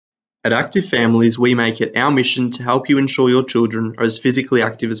At Active Families, we make it our mission to help you ensure your children are as physically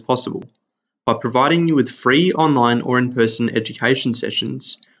active as possible. By providing you with free online or in-person education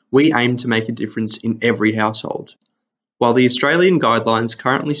sessions, we aim to make a difference in every household. While the Australian guidelines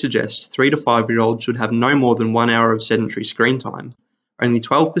currently suggest 3 to 5-year-olds should have no more than 1 hour of sedentary screen time, only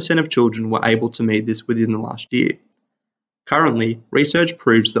 12% of children were able to meet this within the last year. Currently, research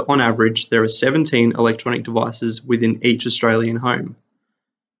proves that on average there are 17 electronic devices within each Australian home.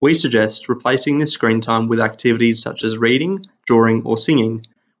 We suggest replacing this screen time with activities such as reading, drawing, or singing,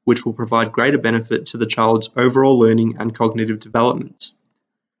 which will provide greater benefit to the child's overall learning and cognitive development.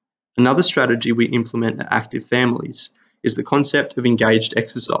 Another strategy we implement at Active Families is the concept of engaged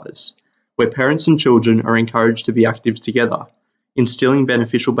exercise, where parents and children are encouraged to be active together, instilling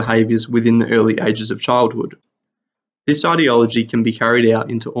beneficial behaviours within the early ages of childhood. This ideology can be carried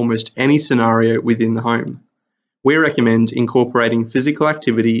out into almost any scenario within the home. We recommend incorporating physical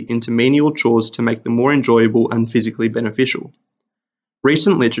activity into menial chores to make them more enjoyable and physically beneficial.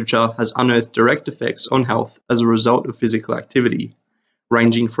 Recent literature has unearthed direct effects on health as a result of physical activity,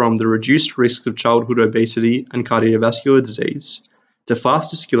 ranging from the reduced risk of childhood obesity and cardiovascular disease to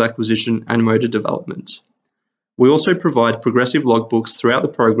faster skill acquisition and motor development. We also provide progressive logbooks throughout the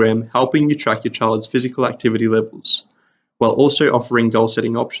program, helping you track your child's physical activity levels, while also offering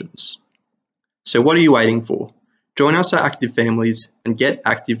goal-setting options. So what are you waiting for? Join us at Active Families and get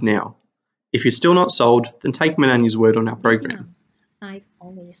active now. If you're still not sold, then take Manani's word on our program. I've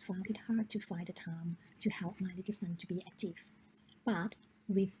always found it hard to find the time to help my little son to be active. But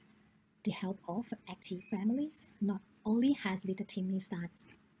with the help of Active Families, not only has little Timmy started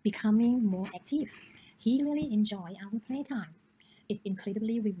becoming more active, he really enjoys our playtime. It's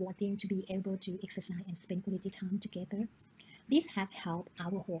incredibly rewarding to be able to exercise and spend quality time together. This has helped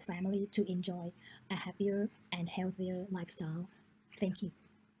our whole family to enjoy a happier and healthier lifestyle. Thank you.